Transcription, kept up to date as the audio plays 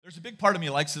a big part of me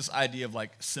likes this idea of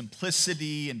like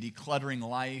simplicity and decluttering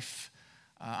life.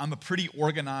 I'm a pretty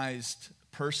organized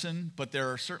person, but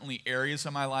there are certainly areas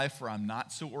of my life where I'm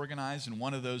not so organized, and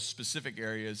one of those specific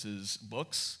areas is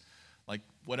books. Like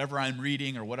whatever I'm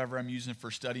reading or whatever I'm using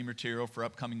for study material for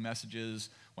upcoming messages,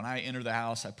 when I enter the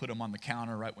house, I put them on the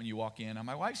counter right when you walk in. And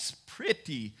my wife's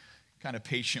pretty kind of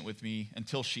patient with me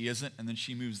until she isn't, and then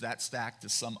she moves that stack to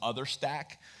some other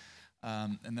stack.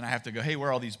 And then I have to go, hey, where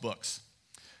are all these books?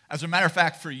 As a matter of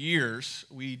fact, for years,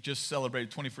 we just celebrated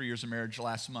 24 years of marriage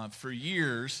last month. For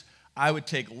years, I would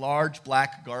take large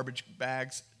black garbage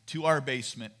bags to our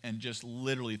basement and just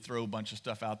literally throw a bunch of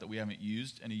stuff out that we haven't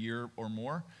used in a year or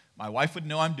more. My wife would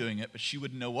know I'm doing it, but she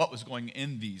wouldn't know what was going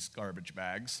in these garbage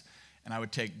bags. And I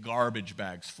would take garbage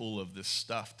bags full of this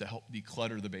stuff to help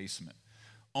declutter the basement.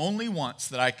 Only once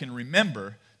that I can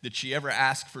remember did she ever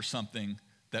ask for something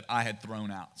that I had thrown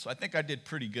out. So I think I did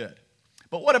pretty good.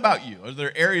 But what about you? Are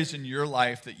there areas in your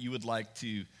life that you would like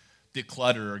to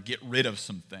declutter or get rid of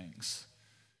some things?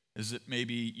 Is it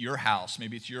maybe your house?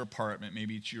 Maybe it's your apartment.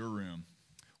 Maybe it's your room.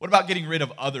 What about getting rid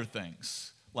of other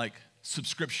things, like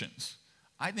subscriptions?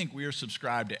 I think we are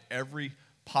subscribed to every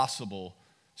possible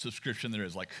subscription there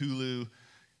is, like Hulu,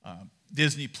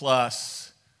 Disney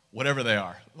Plus, whatever they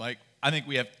are. Like, I think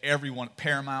we have everyone,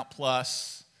 Paramount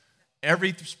Plus,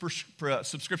 every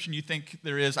subscription you think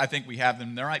there is, I think we have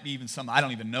them. There might be even some I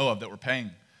don't even know of that we're paying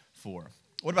for.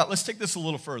 What about, let's take this a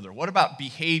little further. What about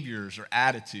behaviors or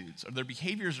attitudes? Are there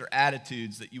behaviors or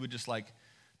attitudes that you would just like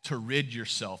to rid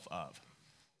yourself of?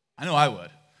 I know I would.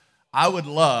 I would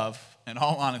love, in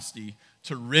all honesty,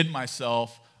 to rid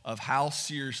myself of how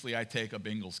seriously I take a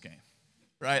Bengals game,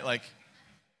 right? Like,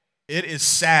 it is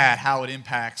sad how it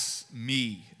impacts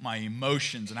me, my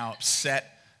emotions, and how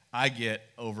upset I get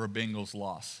over a Bengals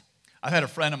loss. I've had a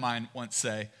friend of mine once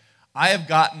say, I have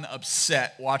gotten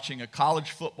upset watching a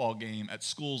college football game at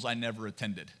schools I never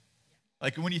attended.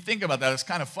 Like, when you think about that, it's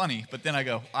kind of funny, but then I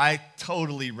go, I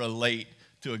totally relate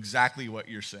to exactly what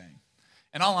you're saying.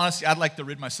 In all honesty, I'd like to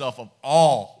rid myself of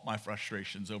all my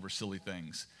frustrations over silly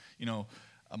things. You know,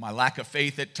 my lack of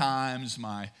faith at times,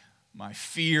 my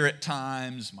fear at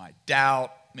times, my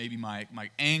doubt, maybe my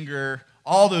anger,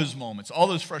 all those moments, all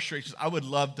those frustrations, I would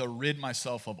love to rid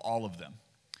myself of all of them.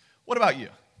 What about you?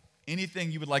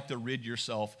 Anything you would like to rid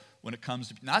yourself when it comes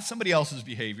to not somebody else's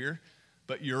behavior,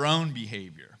 but your own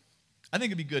behavior? I think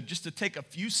it'd be good just to take a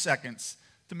few seconds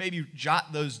to maybe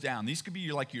jot those down. These could be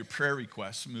your prayer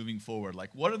requests moving forward. Like,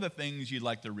 what are the things you'd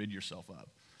like to rid yourself of?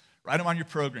 Write them on your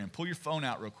program. Pull your phone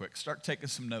out real quick. Start taking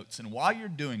some notes. And while you're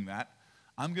doing that,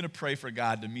 I'm going to pray for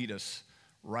God to meet us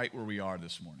right where we are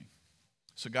this morning.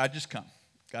 So God, just come.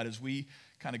 God, as we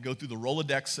kind of go through the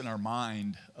Rolodex in our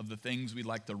mind of the things we'd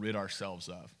like to rid ourselves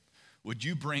of, would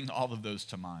you bring all of those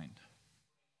to mind?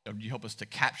 Would you help us to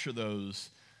capture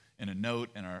those in a note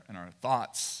in our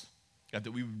thoughts? God,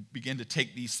 that we would begin to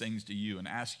take these things to you and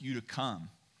ask you to come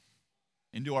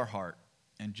into our heart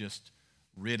and just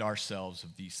rid ourselves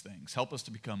of these things. Help us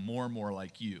to become more and more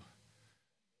like you.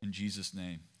 In Jesus'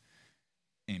 name,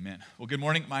 amen. Well, good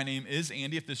morning. My name is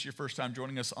Andy. If this is your first time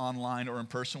joining us online or in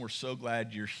person, we're so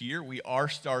glad you're here. We are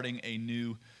starting a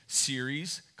new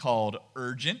series called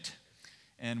Urgent,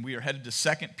 and we are headed to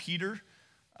 2 Peter.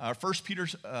 1 Peter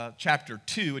chapter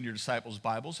 2 in your disciples'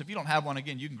 Bibles. If you don't have one,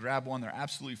 again, you can grab one. They're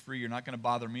absolutely free. You're not going to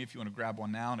bother me if you want to grab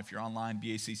one now. And if you're online,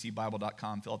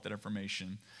 baccbible.com, fill out that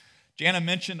information. Jana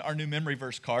mentioned our new memory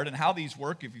verse card, and how these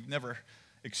work, if you've never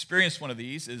experienced one of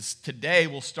these, is today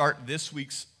we'll start this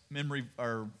week's memory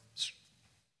or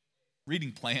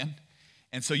reading plan.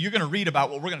 And so you're going to read about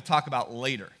what we're going to talk about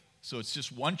later. So it's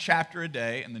just one chapter a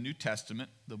day in the New Testament.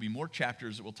 There'll be more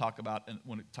chapters that we'll talk about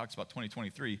when it talks about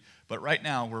 2023. But right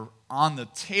now, we're on the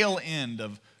tail end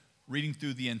of reading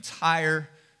through the entire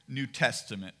New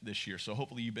Testament this year. So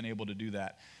hopefully you've been able to do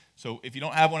that. So if you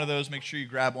don't have one of those, make sure you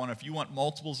grab one. If you want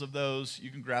multiples of those,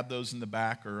 you can grab those in the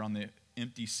back or on the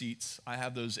empty seats. I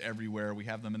have those everywhere. We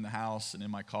have them in the house and in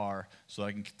my car so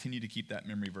I can continue to keep that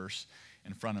memory verse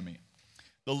in front of me.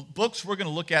 The books we're going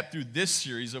to look at through this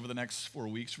series over the next 4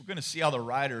 weeks, we're going to see how the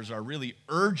writers are really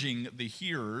urging the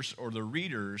hearers or the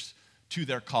readers to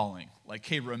their calling. Like,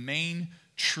 hey, remain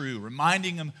true,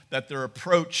 reminding them that their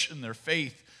approach and their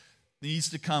faith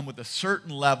needs to come with a certain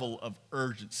level of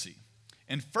urgency.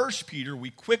 In 1 Peter,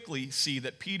 we quickly see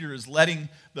that Peter is letting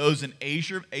those in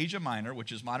Asia Minor,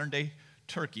 which is modern-day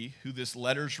Turkey, who this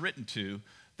letter is written to,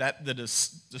 that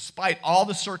despite all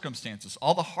the circumstances,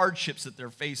 all the hardships that they're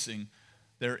facing,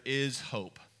 there is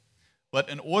hope. But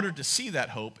in order to see that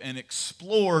hope and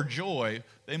explore joy,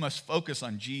 they must focus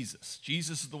on Jesus.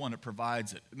 Jesus is the one that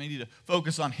provides it. They need to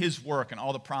focus on his work and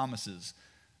all the promises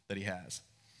that he has.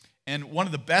 And one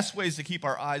of the best ways to keep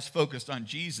our eyes focused on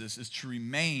Jesus is to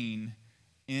remain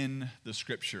in the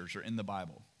scriptures or in the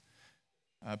Bible.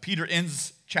 Peter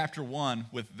ends chapter 1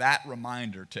 with that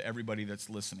reminder to everybody that's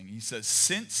listening. He says,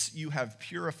 since you have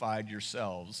purified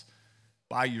yourselves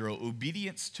by your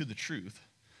obedience to the truth,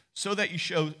 so that you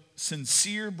show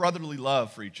sincere brotherly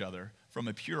love for each other from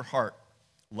a pure heart,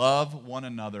 love one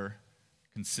another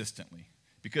consistently.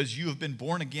 Because you have been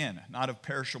born again, not of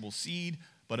perishable seed,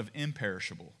 but of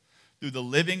imperishable, through the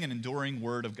living and enduring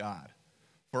word of God.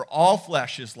 For all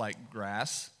flesh is like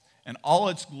grass, and all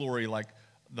its glory like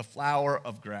the flower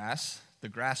of grass. The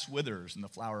grass withers and the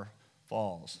flower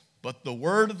falls. But the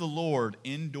word of the Lord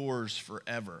endures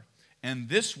forever. And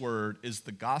this word is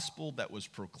the gospel that was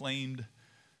proclaimed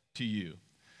to you.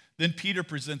 Then Peter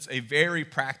presents a very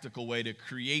practical way to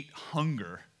create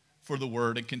hunger for the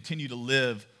word and continue to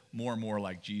live more and more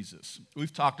like Jesus.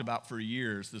 We've talked about for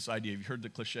years this idea. Have you heard the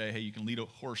cliche, hey, you can lead a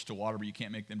horse to water, but you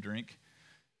can't make them drink?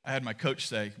 I had my coach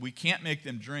say, we can't make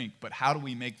them drink, but how do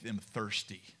we make them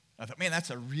thirsty? I thought, man, that's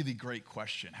a really great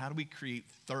question. How do we create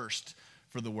thirst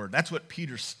for the word? That's what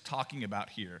Peter's talking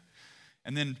about here.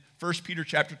 And then 1 Peter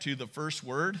chapter 2, the first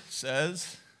word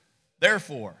says,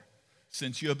 therefore,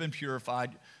 since you have been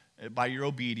purified by your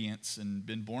obedience and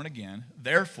been born again,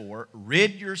 therefore,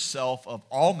 rid yourself of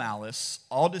all malice,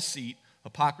 all deceit,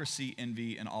 hypocrisy,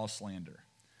 envy, and all slander.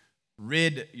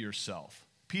 Rid yourself.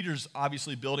 Peter's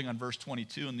obviously building on verse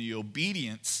 22 and the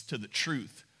obedience to the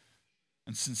truth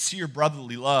and sincere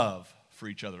brotherly love for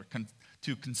each other,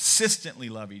 to consistently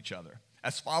love each other.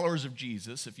 As followers of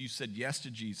Jesus, if you said yes to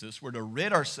Jesus, we're to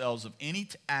rid ourselves of any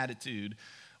attitude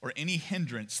or any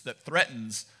hindrance that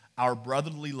threatens our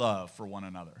brotherly love for one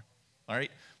another. All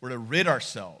right? We're to rid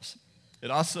ourselves.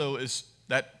 It also is,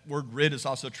 that word rid is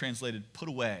also translated put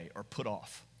away or put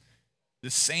off. The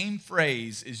same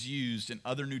phrase is used in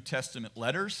other New Testament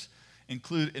letters, and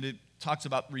it talks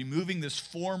about removing this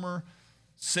former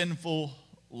sinful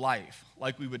life,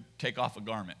 like we would take off a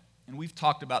garment. And we've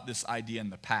talked about this idea in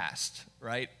the past,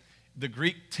 right? The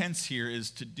Greek tense here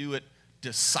is to do it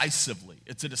decisively.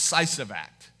 It's a decisive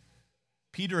act.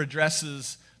 Peter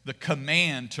addresses the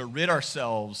command to rid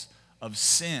ourselves of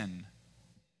sin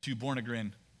to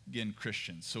born-again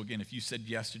Christians. So again, if you said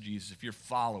yes to Jesus, if you're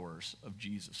followers of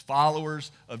Jesus,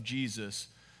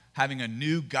 having a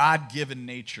new God-given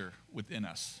nature within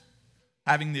us,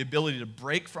 having the ability to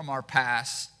break from our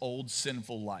past old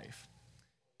sinful life.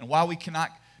 And while we cannot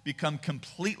become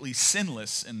completely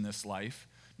sinless in this life,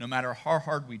 no matter how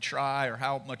hard we try or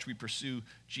how much we pursue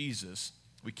Jesus,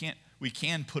 we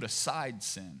can put aside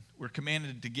sin. We're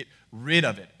commanded to get rid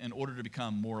of it in order to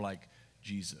become more like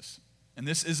Jesus. And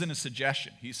this isn't a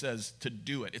suggestion. He says to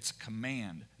do it. It's a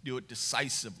command. Do it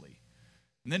decisively.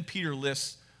 And then Peter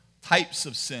lists types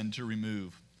of sin to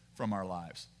remove from our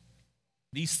lives.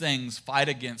 These things fight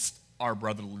against our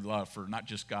brotherly love for not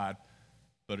just God,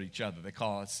 but each other. They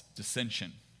call it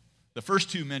dissension. The first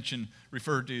two mentioned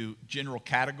refer to general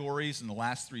categories, and the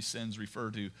last three sins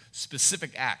refer to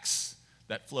specific acts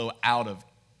that flow out of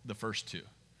the first two.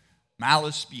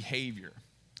 Malice behavior.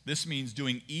 This means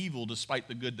doing evil despite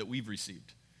the good that we've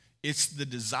received. It's the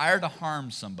desire to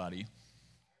harm somebody.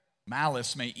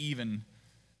 Malice may even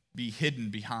be hidden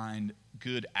behind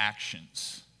good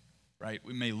actions, right?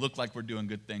 We may look like we're doing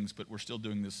good things, but we're still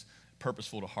doing this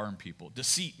purposeful to harm people.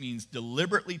 Deceit means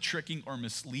deliberately tricking or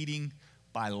misleading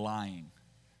by lying.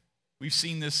 We've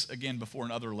seen this again before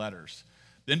in other letters.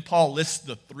 Then Paul lists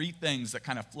the three things that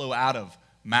kind of flow out of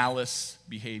malice,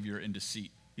 behavior, and deceit.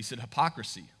 He said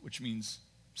hypocrisy, which means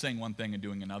saying one thing and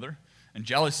doing another. And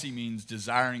jealousy means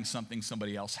desiring something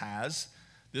somebody else has.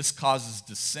 This causes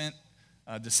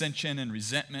dissension and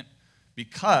resentment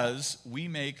because we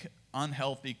make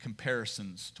unhealthy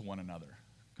comparisons to one another.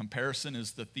 Comparison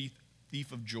is the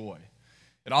thief of joy.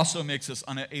 It also makes us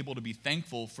unable to be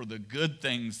thankful for the good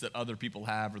things that other people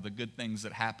have or the good things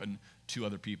that happen to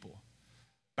other people.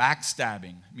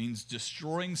 Backstabbing means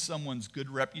destroying someone's good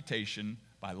reputation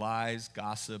by lies,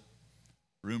 gossip,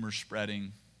 rumor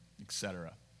spreading,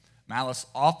 etc. Malice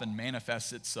often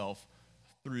manifests itself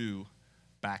through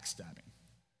backstabbing.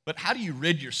 But how do you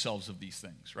rid yourselves of these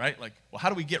things, right? Well, how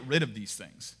do we get rid of these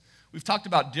things? We've talked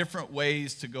about different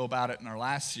ways to go about it in our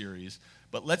last series,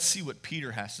 but let's see what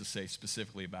Peter has to say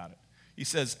specifically about it. He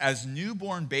says, as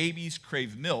newborn babies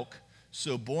crave milk,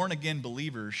 so born-again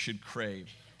believers should crave,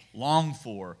 long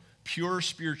for, pure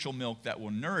spiritual milk that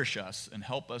will nourish us and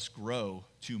help us grow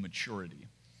to maturity.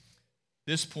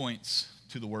 This points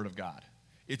to the Word of God.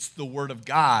 It's the Word of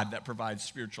God that provides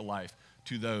spiritual life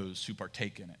to those who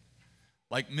partake in it.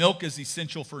 Like milk is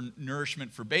essential for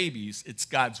nourishment for babies, it's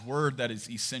God's Word that is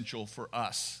essential for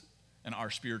us and our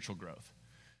spiritual growth.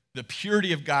 The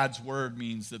purity of God's word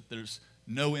means that there's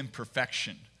no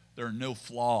imperfection. There are no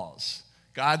flaws.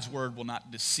 God's word will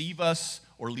not deceive us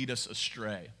or lead us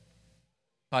astray.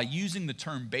 By using the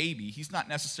term baby, he's not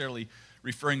necessarily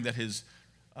referring that his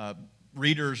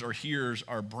readers or hearers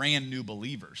are brand new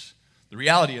believers. The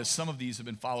reality is some of these have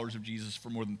been followers of Jesus for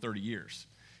more than 30 years.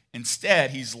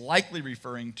 Instead, he's likely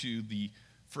referring to the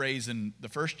phrase in the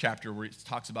first chapter where it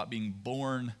talks about being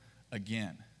born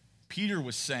again. Peter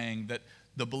was saying that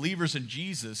the believers in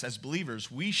Jesus, as believers,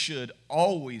 we should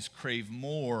always crave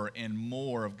more and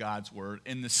more of God's word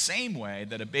in the same way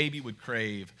that a baby would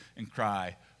crave and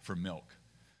cry for milk.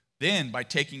 Then, by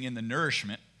taking in the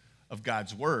nourishment of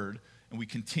God's word, and we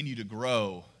continue to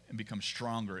grow and become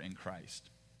stronger in Christ.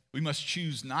 We must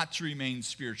choose not to remain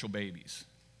spiritual babies,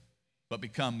 but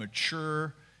become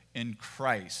mature in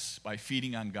Christ by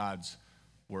feeding on God's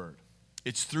word.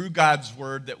 It's through God's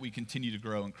word that we continue to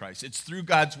grow in Christ. It's through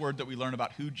God's word that we learn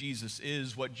about who Jesus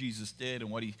is, what Jesus did, and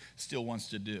what he still wants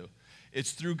to do.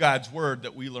 It's through God's word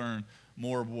that we learn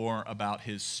more and more about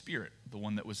his spirit, the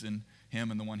one that was in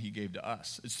him and the one he gave to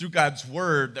us. It's through God's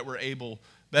word that we're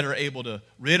better able to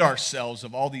rid ourselves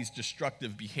of all these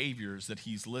destructive behaviors that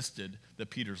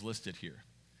Peter's listed here.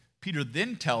 Peter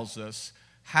then tells us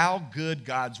how good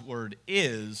God's word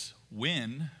is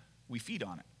when we feed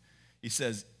on it. He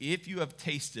says, if you have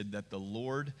tasted that the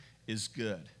Lord is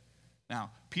good.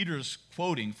 Now, Peter's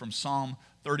quoting from Psalm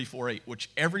 34:8, which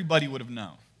everybody would have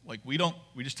known. Like we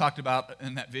just talked about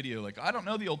in that video, like, I don't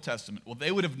know the Old Testament. Well,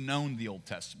 they would have known the Old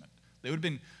Testament. They would have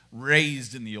been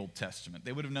raised in the Old Testament.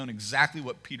 They would have known exactly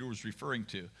what Peter was referring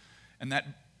to. And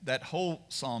that whole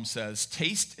psalm says,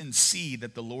 taste and see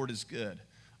that the Lord is good.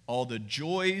 All the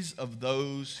joys of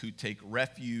those who take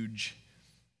refuge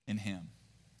in him.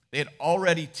 They had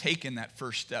already taken that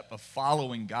first step of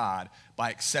following God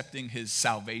by accepting his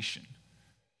salvation,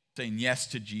 saying yes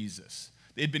to Jesus.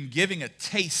 They had been giving a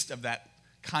taste of that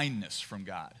kindness from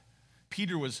God.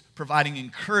 Peter was providing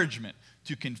encouragement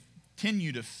to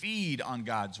continue to feed on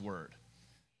God's word.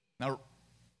 Now,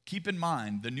 keep in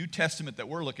mind, the New Testament that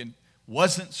we're looking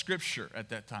wasn't Scripture at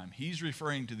that time. He's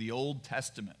referring to the Old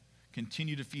Testament.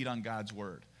 Continue to feed on God's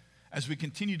word. As we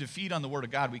continue to feed on the word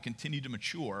of God, we continue to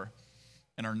mature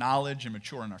in our knowledge and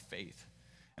mature in our faith.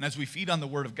 And as we feed on the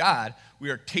word of God, we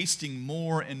are tasting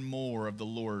more and more of the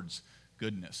Lord's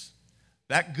goodness.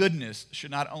 That goodness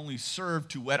should not only serve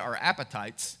to whet our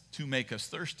appetites to make us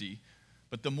thirsty,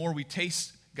 but the more we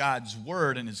taste God's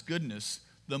word and his goodness,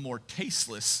 the more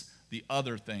tasteless the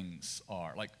other things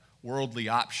are, like worldly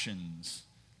options.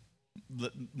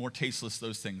 The more tasteless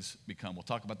those things become. We'll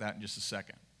talk about that in just a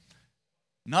second.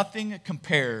 Nothing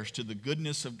compares to the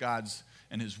goodness of God's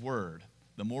and his word.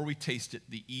 The more we taste it,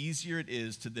 the easier it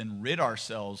is to then rid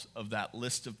ourselves of that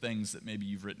list of things that maybe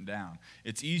you've written down.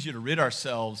 It's easier to rid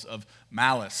ourselves of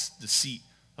malice, deceit,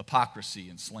 hypocrisy,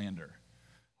 and slander.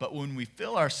 But when we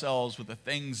fill ourselves with the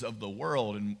things of the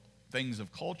world and things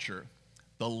of culture,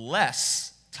 the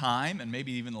less time and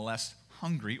maybe even the less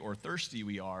hungry or thirsty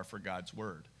we are for God's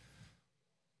word.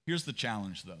 Here's the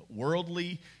challenge, though.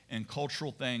 Worldly and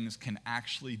cultural things can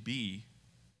actually be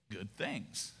good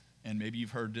things. And maybe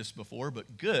you've heard this before,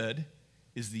 but good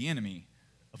is the enemy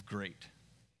of great.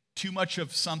 Too much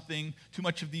of something, too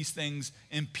much of these things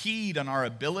impede on our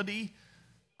ability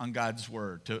on God's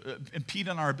word, to impede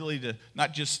on our ability to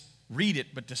not just read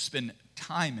it, but to spend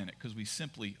time in it because we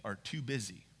simply are too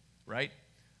busy, right?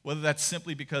 Whether that's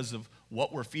simply because of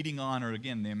what we're feeding on or,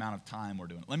 again, the amount of time we're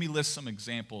doing it. Let me list some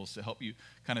examples to help you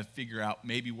kind of figure out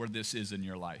maybe where this is in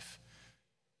your life.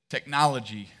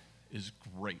 Technology is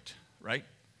great, right?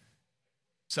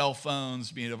 Cell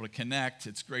phones, being able to connect.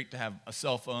 It's great to have a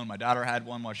cell phone. My daughter had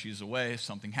one while she was away. If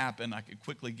something happened, I could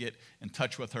quickly get in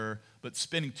touch with her. But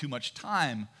spending too much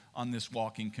time on this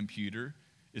walking computer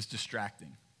is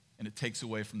distracting, and it takes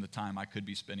away from the time I could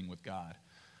be spending with God.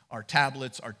 Our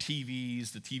tablets, our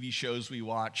TVs, the TV shows we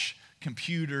watch,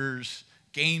 computers,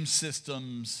 game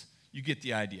systems, you get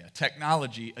the idea.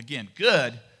 Technology, again,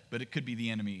 good, but it could be the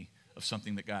enemy of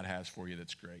something that God has for you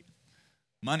that's great.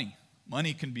 Money.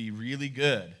 Money can be really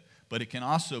good, but it can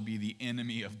also be the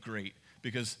enemy of great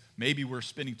because maybe we're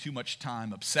spending too much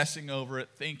time obsessing over it,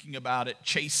 thinking about it,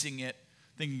 chasing it,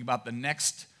 thinking about the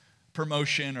next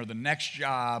promotion or the next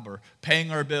job or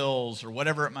paying our bills or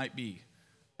whatever it might be.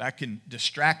 That can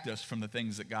distract us from the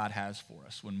things that God has for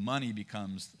us when money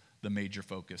becomes the major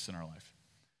focus in our life.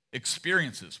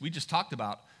 Experiences. We just talked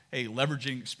about,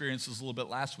 leveraging experiences a little bit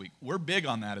last week. We're big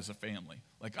on that as a family.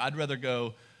 Like, I'd rather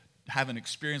go have an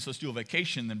experience, let's do a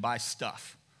vacation, than buy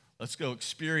stuff. Let's go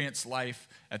experience life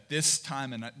at this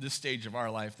time and at this stage of our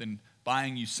life than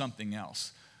buying you something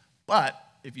else. But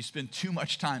if you spend too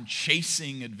much time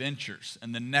chasing adventures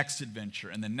and the next adventure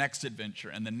and the next adventure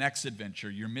and the next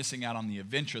adventure, you're missing out on the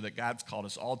adventure that God's called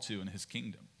us all to in his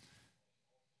kingdom.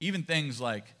 Even things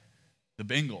like the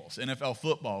Bengals, NFL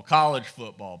football, college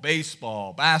football,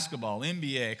 baseball, basketball,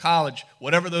 NBA, college,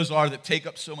 whatever those are that take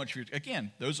up so much of your,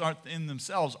 again, those aren't in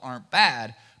themselves aren't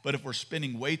bad, but if we're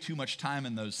spending way too much time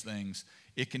in those things,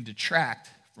 it can detract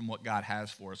from what God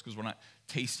has for us because we're not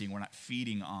tasting, we're not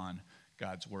feeding on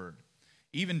God's word.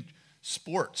 Even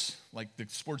sports, like the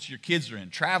sports your kids are in,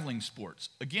 traveling sports.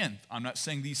 Again, I'm not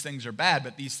saying these things are bad,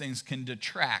 but these things can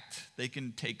detract. They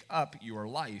can take up your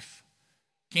life.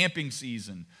 Camping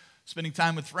season, spending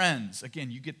time with friends. Again,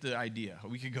 you get the idea.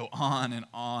 We could go on and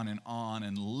on and on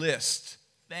and list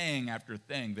thing after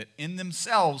thing that in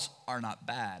themselves are not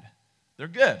bad. They're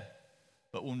good.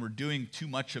 But when we're doing too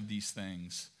much of these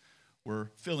things, we're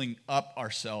filling up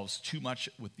ourselves too much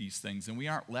with these things, and we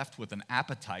aren't left with an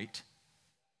appetite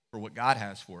for what God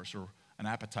has for us or an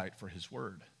appetite for his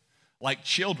word. Like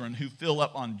children who fill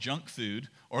up on junk food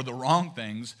or the wrong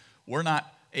things, we're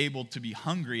not able to be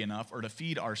hungry enough or to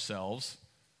feed ourselves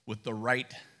with the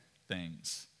right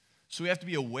things. So we have to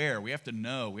be aware, we have to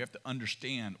know, we have to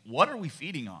understand, what are we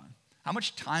feeding on? How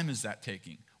much time is that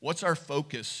taking? What's our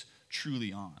focus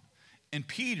truly on? And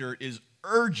Peter is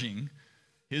urging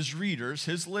his readers,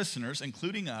 his listeners,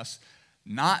 including us,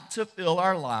 not to fill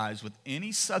our lives with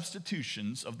any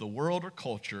substitutions of the world or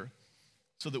culture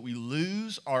so that we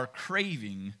lose our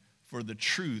craving for the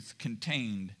truth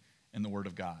contained in the Word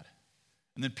of God.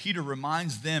 And then Peter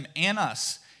reminds them and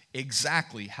us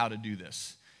exactly how to do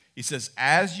this. He says,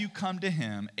 as you come to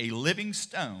him, a living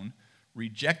stone,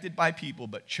 rejected by people,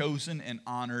 but chosen and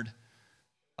honored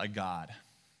by God.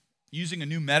 Using a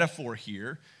new metaphor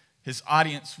here, his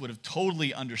audience would have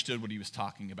totally understood what he was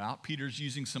talking about. Peter's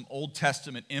using some Old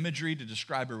Testament imagery to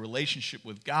describe a relationship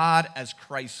with God as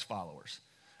Christ's followers.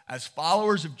 As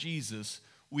followers of Jesus,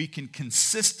 we can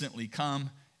consistently come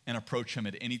and approach him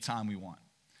at any time we want.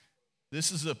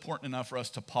 This is important enough for us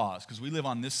to pause because we live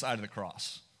on this side of the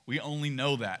cross. We only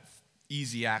know that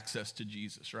easy access to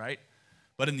Jesus, right?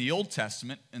 But in the Old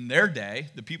Testament, in their day,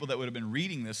 the people that would have been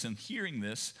reading this and hearing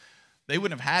this, they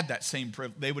wouldn't have had that same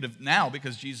privilege. They would have now,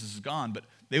 because Jesus is gone, but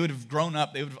they would have grown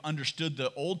up, they would have understood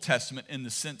the Old Testament in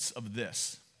the sense of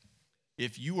this.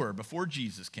 If you were, before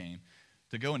Jesus came,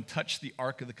 to go and touch the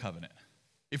Ark of the Covenant,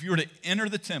 if you were to enter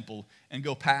the temple and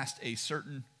go past a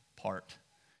certain part,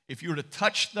 if you were to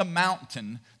touch the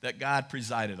mountain that God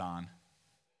presided on,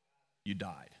 you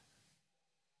died.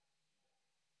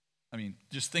 I mean,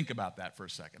 just think about that for a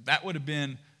second. That would have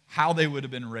been how they would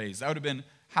have been raised. That would have been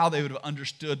how they would have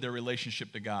understood their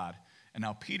relationship to God. And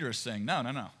now Peter is saying,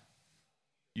 no.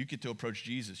 You get to approach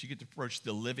Jesus. You get to approach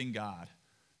the living God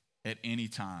at any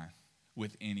time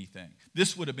with anything.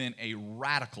 This would have been a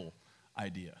radical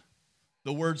idea.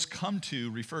 The words come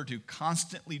to refer to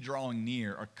constantly drawing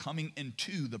near or coming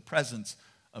into the presence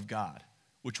of God,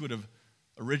 which would have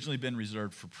originally been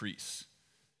reserved for priests.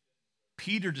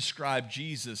 Peter described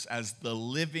Jesus as the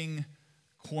living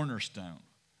cornerstone.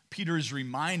 Peter is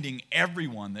reminding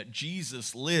everyone that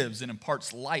Jesus lives and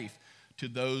imparts life to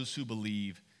those who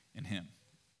believe in him.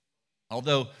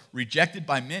 Although rejected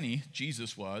by many,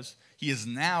 Jesus was, he is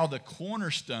now the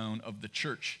cornerstone of the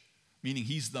church, meaning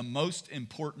he's the most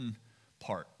important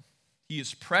part. He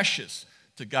is precious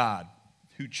to God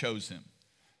who chose him.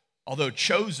 Although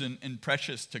chosen and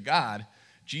precious to God,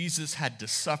 Jesus had to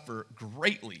suffer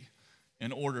greatly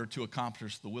in order to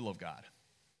accomplish the will of God.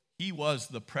 He was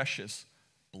the precious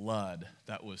blood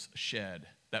that was shed,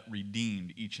 that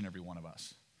redeemed each and every one of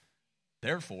us.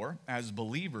 Therefore, as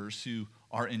believers who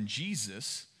are in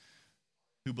Jesus,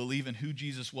 who believe in who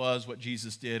Jesus was, what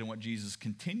Jesus did, and what Jesus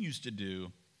continues to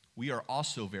do, we are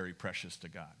also very precious to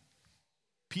God.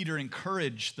 Peter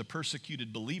encouraged the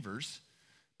persecuted believers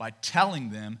by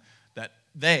telling them that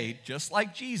they, just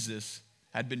like Jesus,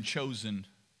 had been chosen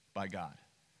by God.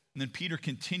 And then Peter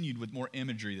continued with more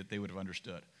imagery that they would have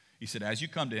understood. He said, as you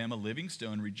come to him, a living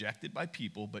stone, rejected by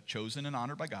people, but chosen and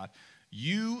honored by God,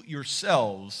 you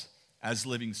yourselves, as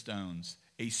living stones,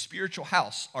 a spiritual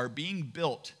house, are being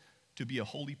built to be a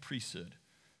holy priesthood,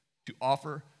 to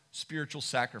offer spiritual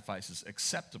sacrifices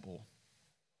acceptable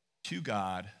to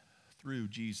God through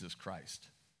Jesus Christ.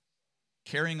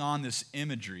 Carrying on this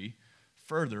imagery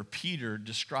further, Peter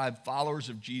described followers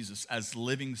of Jesus as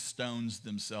living stones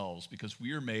themselves because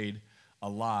we are made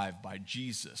alive by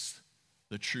Jesus,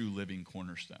 the true living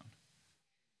cornerstone.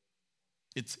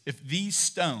 If these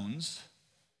stones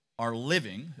are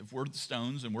living, if we're the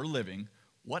stones and we're living,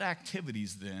 what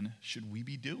activities then should we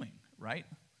be doing, right?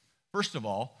 First of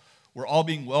all, we're all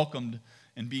being welcomed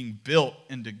and being built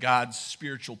into God's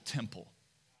spiritual temple.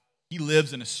 He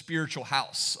lives in a spiritual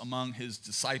house among his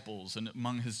disciples and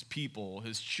among his people,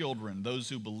 his children, those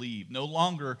who believe. No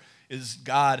longer is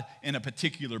God in a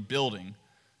particular building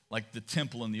like the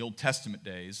temple in the Old Testament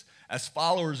days. As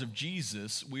followers of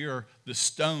Jesus, we are the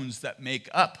stones that make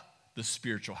up the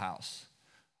spiritual house.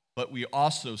 But we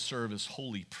also serve as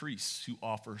holy priests who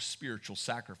offer spiritual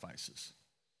sacrifices.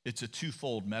 It's a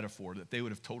twofold metaphor that they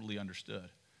would have totally understood.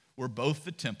 We're both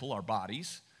the temple, our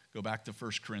bodies, go back to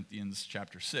 1 Corinthians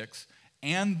chapter 6,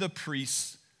 and the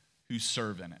priests who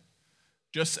serve in it.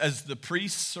 Just as the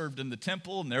priests served in the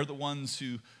temple, and they're the ones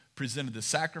who presented the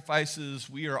sacrifices,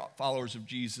 we are followers of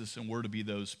Jesus, and we're to be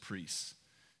those priests.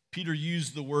 Peter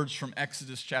used the words from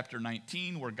Exodus chapter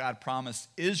 19, where God promised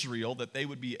Israel that they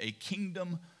would be a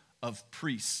kingdom of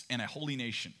priests and a holy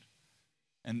nation,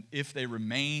 and if they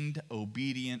remained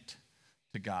obedient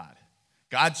to God.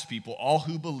 God's people, all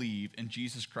who believe in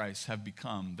Jesus Christ, have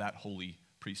become that holy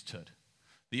priesthood.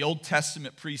 The Old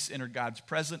Testament priests entered God's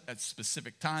presence at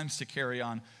specific times to carry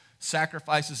on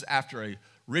sacrifices after a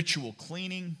ritual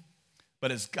cleaning.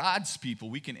 But as God's people,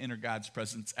 we can enter God's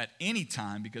presence at any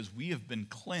time because we have been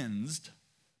cleansed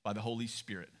by the Holy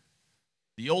Spirit.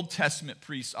 The Old Testament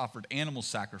priests offered animal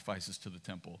sacrifices to the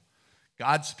temple.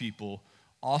 God's people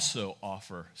also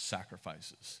offer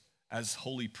sacrifices. As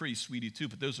holy priests, we do too,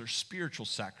 but those are spiritual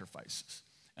sacrifices.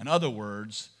 In other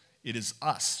words, it is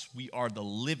us. We are the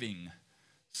living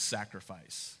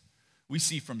sacrifice. We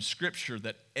see from Scripture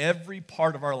that every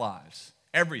part of our lives,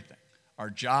 everything, our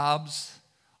jobs,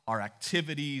 our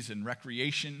activities and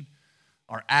recreation,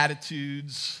 our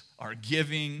attitudes, our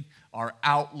giving, our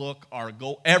outlook, our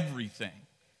goal, everything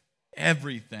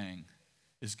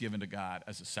is given to God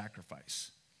as a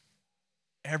sacrifice.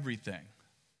 Everything.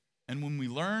 And when we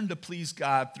learn to please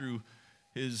God through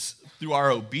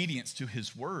our obedience to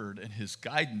his word and his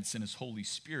guidance and his Holy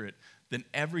Spirit, then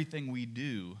everything we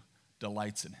do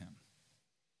delights in him.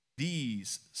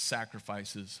 These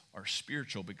sacrifices are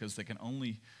spiritual because we can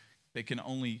only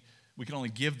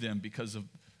give them because of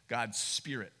God's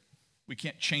Spirit. We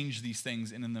can't change these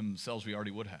things in and themselves. We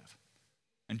already would have.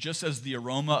 And just as the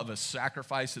aroma of a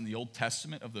sacrifice in the Old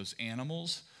Testament of those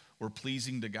animals were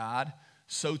pleasing to God,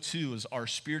 so too is our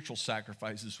spiritual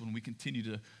sacrifices. When we continue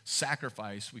to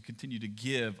sacrifice, we continue to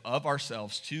give of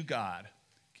ourselves to God,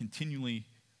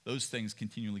 those things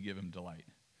continually give him delight.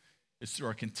 It's through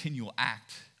our continual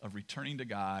act of returning to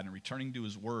God and returning to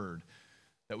his word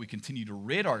that we continue to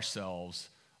rid ourselves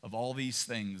of all these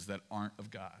things that aren't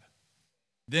of God.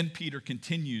 Then Peter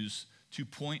continues to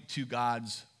point to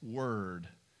God's word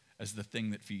as the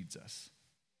thing that feeds us.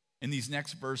 In these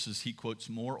next verses, he quotes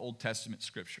more Old Testament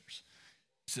scriptures.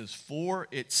 He says, "For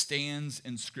it stands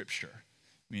in Scripture,"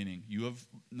 meaning you've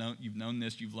known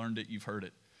this, you've learned it, you've heard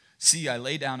it. "See, I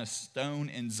lay down a stone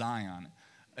in Zion,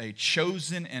 a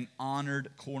chosen and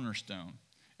honored cornerstone,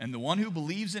 and the one who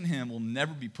believes in him will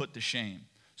never be put to shame.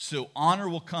 So honor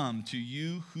will come to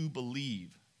you who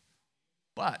believe.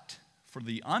 But for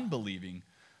the unbelieving,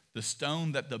 the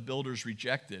stone that the builders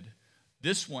rejected,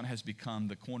 this one has become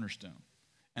the cornerstone,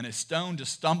 and a stone to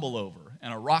stumble over,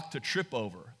 and a rock to trip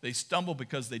over. They stumble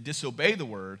because they disobey the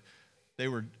word. They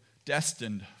were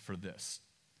destined for this."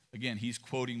 Again, he's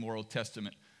quoting more Old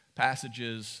Testament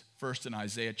passages. First in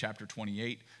Isaiah chapter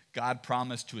 28, God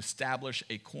promised to establish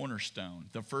a cornerstone,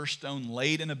 the first stone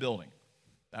laid in a building.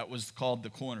 That was called the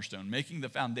cornerstone, making the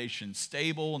foundation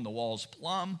stable and the walls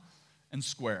plumb and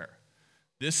square.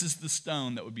 This is the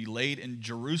stone that would be laid in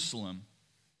Jerusalem,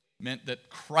 meant that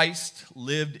Christ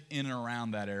lived in and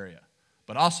around that area.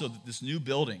 But also that this new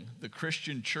building, the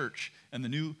Christian church, and the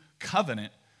new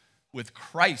covenant with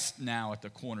Christ now at the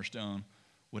cornerstone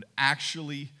would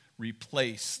actually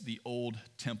replace the old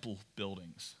temple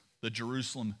buildings, the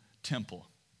Jerusalem temple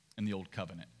in the old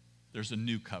covenant. There's a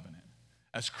new covenant.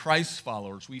 As Christ's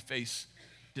followers, we face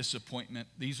disappointment.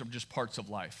 These are just parts of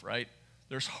life, right?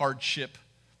 There's hardship.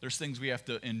 There's things we have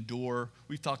to endure.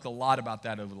 We've talked a lot about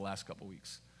that over the last couple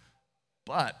weeks.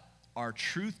 But our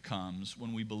truth comes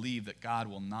when we believe that God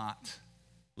will not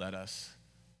let us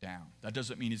down. That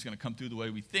doesn't mean he's going to come through the way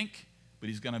we think, but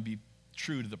he's going to be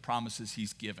true to the promises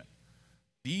he's given.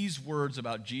 These words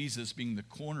about Jesus being the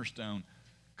cornerstone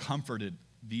comforted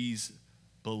these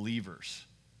believers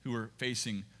who were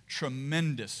facing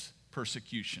tremendous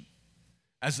persecution.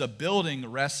 As a building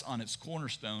rests on its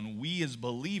cornerstone, we as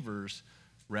believers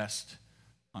rest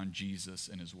on Jesus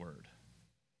and his word.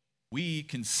 We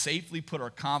can safely put our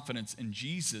confidence in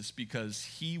Jesus because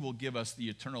he will give us the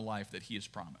eternal life that he has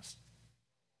promised.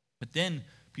 But then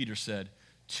Peter said,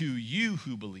 "To you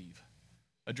who believe,"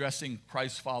 addressing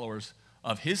Christ's followers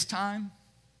of his time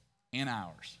and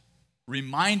ours,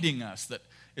 reminding us that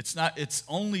it's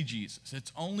only Jesus.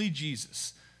 It's only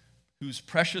Jesus who's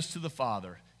precious to the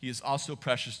Father. He is also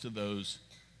precious to those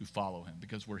who follow him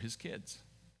because we're his kids.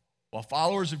 While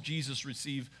followers of Jesus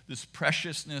receive this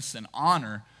preciousness and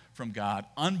honor from God,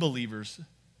 unbelievers,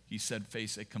 he said,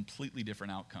 face a completely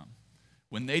different outcome.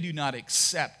 When they do not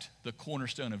accept the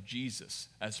cornerstone of Jesus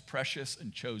as precious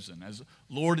and chosen, as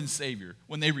Lord and Savior,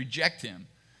 when they reject him,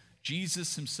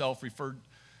 Jesus himself referred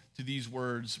to these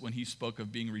words when he spoke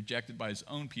of being rejected by his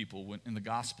own people in the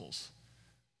Gospels.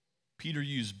 Peter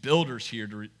used builders here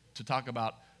to talk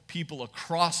about people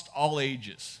across all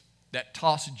ages that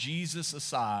toss Jesus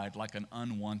aside like an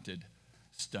unwanted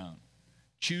stone,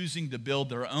 choosing to build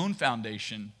their own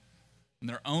foundation in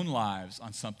their own lives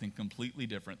on something completely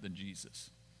different than Jesus.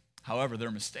 However,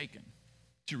 they're mistaken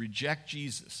to reject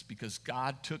Jesus because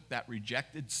God took that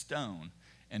rejected stone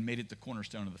and made it the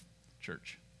cornerstone of the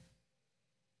church.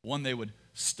 One they would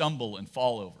stumble and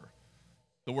fall over.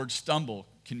 The word stumble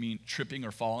can mean tripping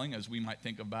or falling, as we might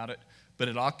think about it, but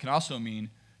it can also mean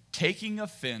taking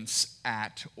offense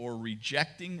at or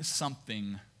rejecting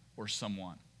something or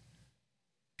someone.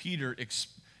 Peter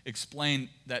explained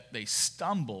that they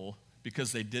stumble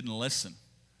because they didn't listen.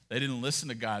 They didn't listen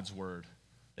to God's word.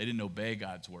 They didn't obey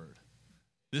God's word.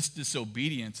 This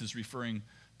disobedience is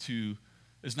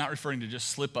not referring to just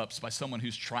slip-ups by someone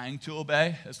who's trying to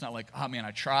obey. It's not like, oh man,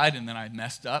 I tried and then I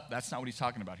messed up. That's not what he's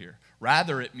talking about here.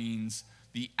 Rather, it means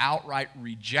the outright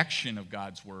rejection of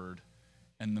God's word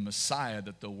and the Messiah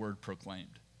that the word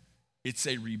proclaimed. It's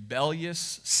a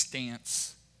rebellious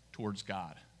stance towards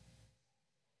God.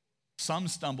 Some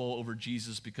stumble over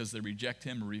Jesus because they reject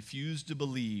him or refuse to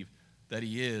believe that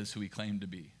he is who he claimed to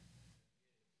be.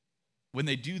 When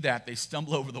they do that, they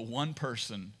stumble over the one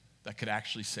person that could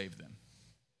actually save them.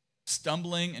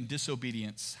 Stumbling and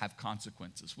disobedience have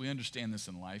consequences. We understand this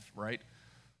in life, right?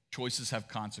 Choices have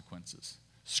consequences.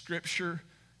 Scripture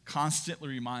constantly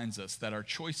reminds us that our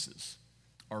choices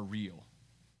are real,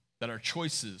 that our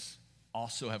choices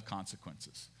also have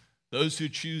consequences. Those who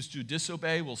choose to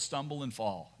disobey will stumble and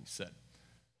fall, he said.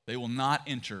 They will not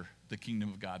enter the kingdom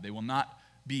of God. They will not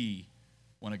be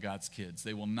one of God's kids.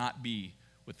 They will not be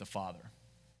with the Father.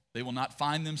 They will not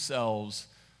find themselves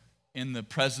in the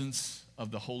presence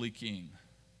of the Holy King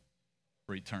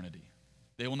for eternity.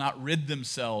 They will not rid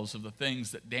themselves of the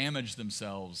things that damage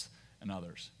themselves and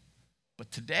others.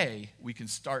 But today, we can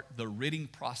start the ridding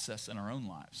process in our own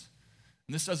lives.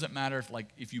 And this doesn't matter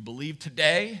if you believe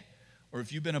today or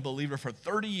if you've been a believer for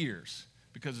 30 years,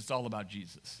 because it's all about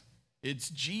Jesus. It's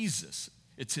Jesus.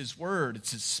 It's his word.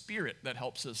 It's his spirit that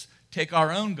helps us take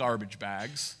our own garbage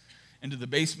bags into the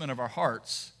basement of our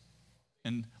hearts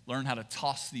and learn how to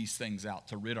toss these things out,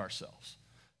 to rid ourselves,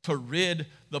 to rid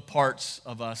the parts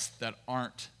of us that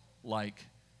aren't like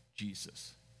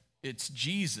Jesus. It's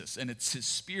Jesus, and it's his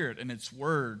spirit and its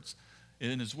words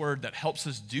and his word that helps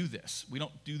us do this. We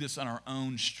don't do this on our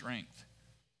own strength.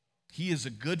 He is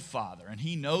a good father, and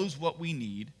he knows what we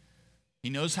need. He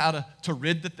knows how to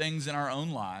rid the things in our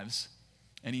own lives,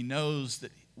 and he knows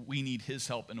that we need his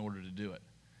help in order to do it.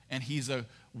 And he's a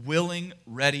willing,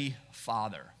 ready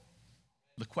father.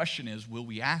 The question is, will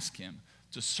we ask him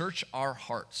to search our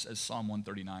hearts, as Psalm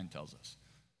 139 tells us?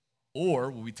 Or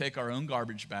will we take our own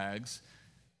garbage bags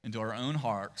into our own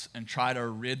hearts and try to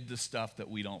rid the stuff that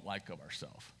we don't like of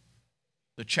ourselves?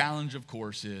 The challenge, of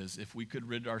course, is if we could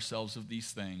rid ourselves of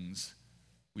these things,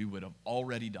 we would have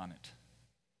already done it.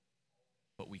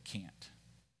 But we can't.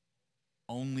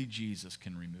 Only Jesus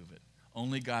can remove it.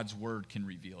 Only God's word can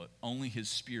reveal it. Only his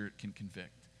spirit can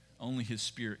convict. Only his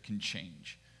spirit can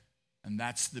change. And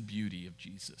that's the beauty of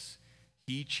Jesus.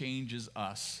 He changes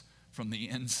us from the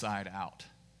inside out.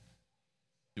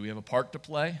 Do we have a part to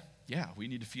play? Yeah, we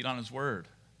need to feed on his word.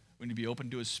 We need to be open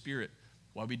to his spirit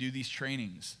while we do these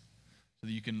trainings so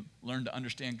that you can learn to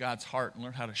understand God's heart and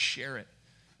learn how to share it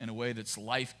in a way that's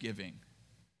life-giving.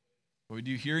 We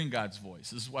do hearing God's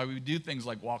voice. This is why we do things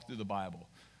like walk through the Bible,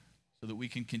 so that we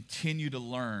can continue to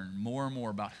learn more and more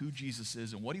about who Jesus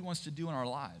is and what he wants to do in our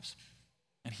lives.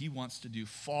 And he wants to do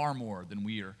far more than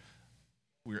we're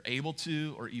able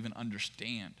to or even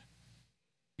understand.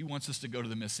 He wants us to go to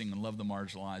the missing and love the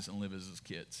marginalized and live as his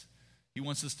kids. He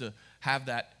wants us to have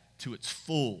that to its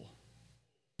full.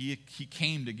 He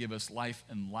came to give us life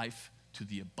and life to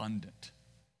the abundant,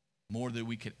 more than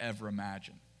we could ever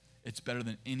imagine. It's better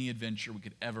than any adventure we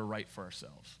could ever write for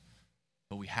ourselves.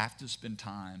 But we have to spend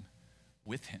time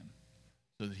with him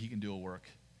so that he can do a work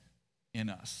in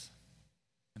us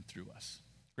and through us.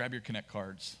 Grab your Connect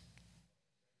cards.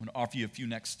 I'm going to offer you a few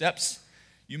next steps.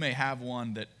 You may have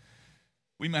one that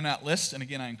we may not list, and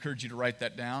again, I encourage you to write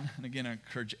that down. And again, I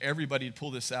encourage everybody to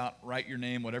pull this out, write your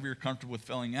name, whatever you're comfortable with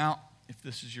filling out. If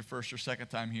this is your first or second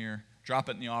time here, drop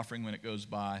it in the offering when it goes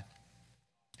by.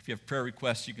 If you have prayer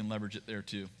requests, you can leverage it there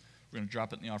too. We're going to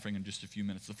drop it in the offering in just a few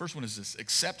minutes. The first one is this: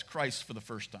 accept Christ for the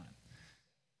first time.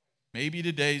 Maybe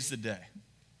today's the day.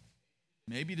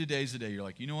 Maybe today's the day. You're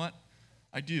like, you know what?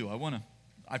 I do.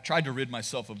 I've tried to rid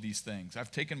myself of these things.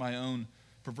 I've taken my own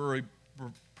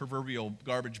proverbial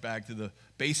garbage bag to the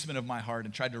basement of my heart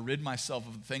and tried to rid myself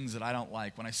of the things that I don't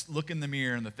like. When I look in the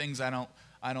mirror and the things I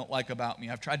don't like about me,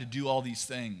 I've tried to do all these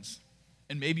things.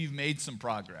 And maybe you've made some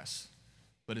progress,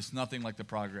 but it's nothing like the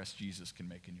progress Jesus can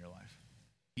make in your life.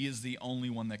 He is the only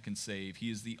one that can save.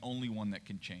 He is the only one that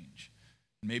can change.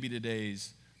 Maybe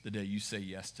today's the day you say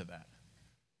yes to that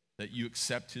you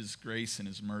accept his grace and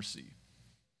his mercy,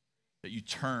 that you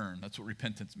turn, that's what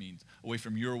repentance means, away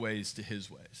from your ways to his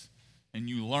ways. And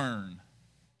you learn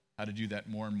how to do that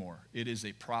more and more. It is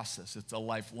a process. It's a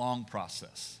lifelong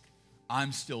process.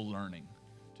 I'm still learning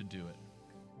to do it.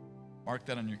 Mark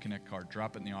that on your Connect card.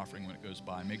 Drop it in the offering when it goes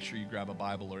by. Make sure you grab a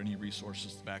Bible or any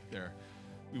resources back there.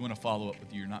 We want to follow up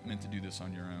with you. You're not meant to do this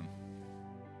on your own.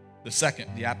 The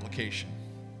second, the application.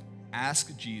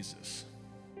 Ask Jesus,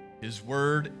 his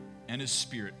word and his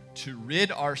spirit, to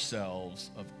rid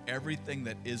ourselves of everything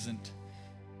that isn't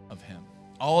of him.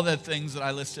 All the things that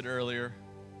I listed earlier,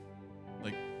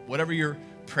 like whatever your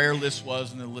prayer list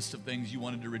was and the list of things you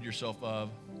wanted to rid yourself of,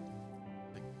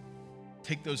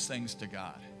 take those things to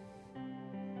God.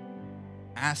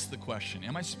 Ask the question,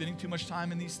 am I spending too much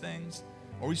time in these things?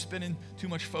 Are we spending too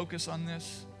much focus on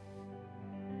this?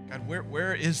 God,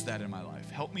 where is that in my life?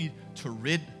 Help me to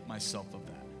rid myself of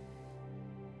that.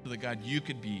 So that, God, you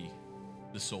could be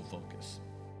the sole focus.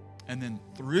 And then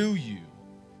through you,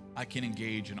 I can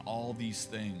engage in all these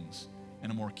things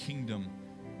in a more kingdom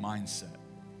mindset,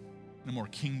 in a more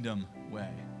kingdom way.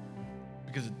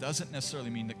 Because it doesn't necessarily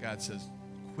mean that God says,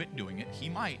 quit doing it. He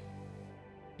might.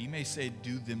 He may say,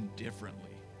 do them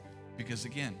differently. Because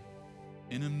again,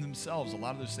 in them themselves, a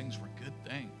lot of those things were good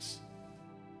things.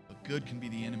 But good can be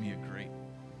the enemy of great.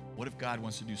 What if God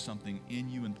wants to do something in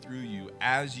you and through you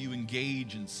as you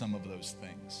engage in some of those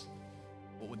things?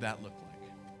 What would that look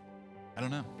like? I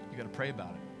don't know. You got to pray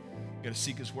about it. You got to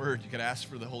seek his word. You got to ask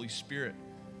for the Holy Spirit.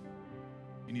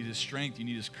 You need his strength. You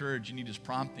need his courage. You need his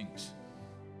promptings.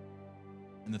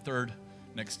 And the third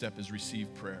next step is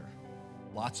receive prayer.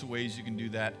 Lots of ways you can do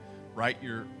that. Write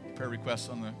your prayer requests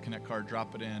on the Connect card.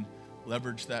 Drop it in.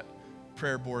 Leverage that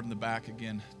prayer board in the back.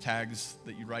 Again, tags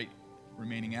that you write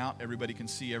remaining out. Everybody can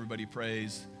see. Everybody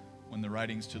prays. When the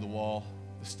writing's to the wall,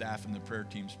 the staff and the prayer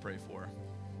teams pray for.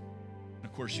 And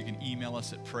of course, you can email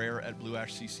us at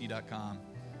prayer@blueashcc.com.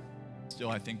 Still,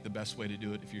 I think the best way to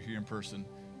do it, if you're here in person,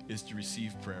 is to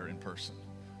receive prayer in person.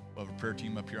 We'll have a prayer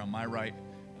team up here on my right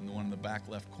and the one in the back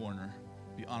left corner.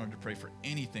 Be honored to pray for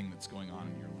anything that's going on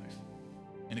in your life.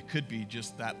 And it could be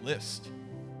just that list.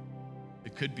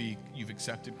 It could be you've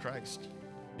accepted Christ.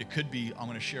 It could be I'm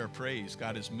going to share a praise.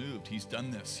 God has moved. He's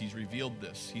done this. He's revealed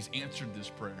this. He's answered this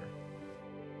prayer.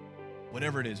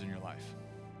 Whatever it is in your life,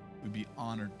 we'd be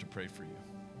honored to pray for you.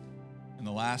 And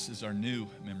the last is our new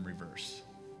memory verse.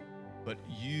 But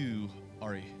you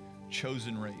are a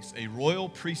chosen race, a royal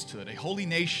priesthood, a holy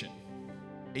nation,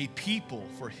 a people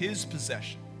for his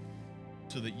possession,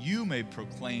 so that you may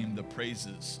proclaim the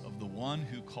praises of the one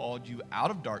who called you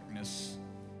out of darkness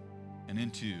and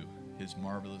into his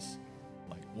marvelous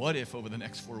light. What if over the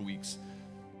next 4 weeks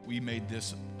we made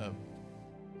this a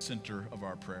center of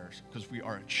our prayers? Because we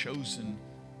are a chosen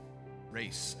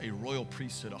race, a royal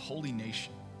priesthood, a holy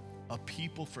nation, a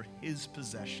people for his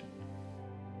possession,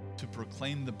 to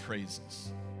proclaim the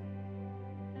praises,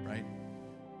 right?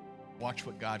 Watch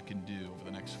what God can do over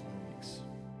the next 4 weeks.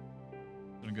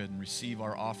 I'm going to go ahead and receive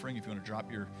our offering. If you want to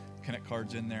drop your Connect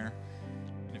cards in there,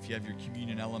 and if you have your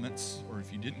communion elements, or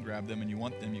if you didn't grab them and you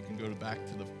want them, you can go back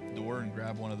to the door and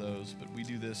grab one of those. But we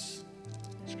do this,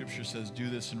 Scripture says, do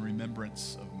this in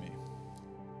remembrance of me.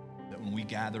 That when we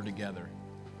gather together,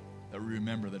 that we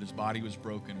remember that his body was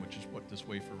broken, which is what this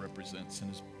wafer represents,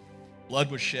 and his blood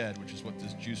was shed, which is what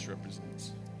this juice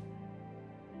represents.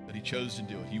 That he chose to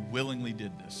do it. He willingly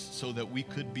did this so that we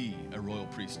could be a royal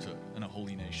priesthood and a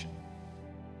holy nation.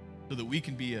 So that we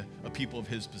can be a people of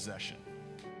his possession.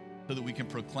 So that we can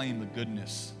proclaim the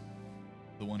goodness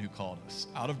of the one who called us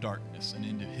out of darkness and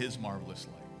into his marvelous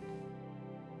light.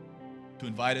 To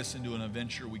invite us into an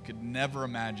adventure we could never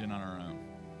imagine on our own.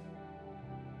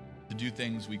 To do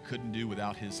things we couldn't do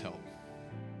without his help.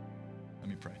 Let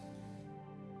me pray.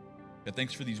 God,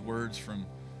 thanks for these words from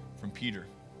Peter.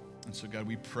 And so, God,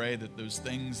 we pray that those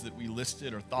things that we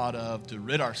listed or thought of to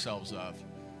rid ourselves of,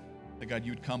 That God,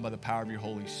 you would come by the power of your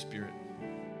Holy Spirit.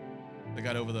 That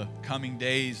God, over the coming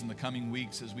days and the coming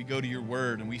weeks, as we go to your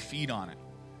word and we feed on it,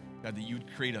 God, that you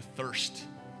would create a thirst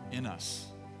in us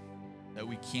that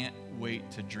we can't wait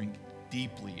to drink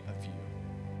deeply of you.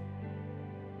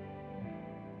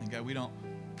 And God, we don't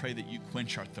pray that you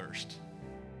quench our thirst,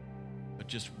 but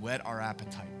just whet our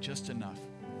appetite just enough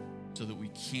so that we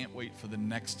can't wait for the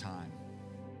next time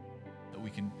that we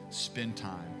can spend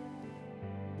time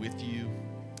with you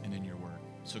and in your word.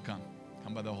 So come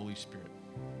by the Holy Spirit.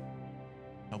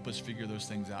 Help us figure those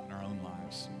things out in our own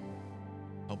lives.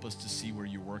 Help us to see where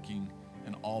you're working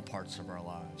in all parts of our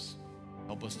lives.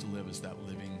 Help us to live as that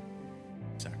living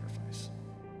sacrifice.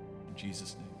 In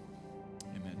Jesus' name.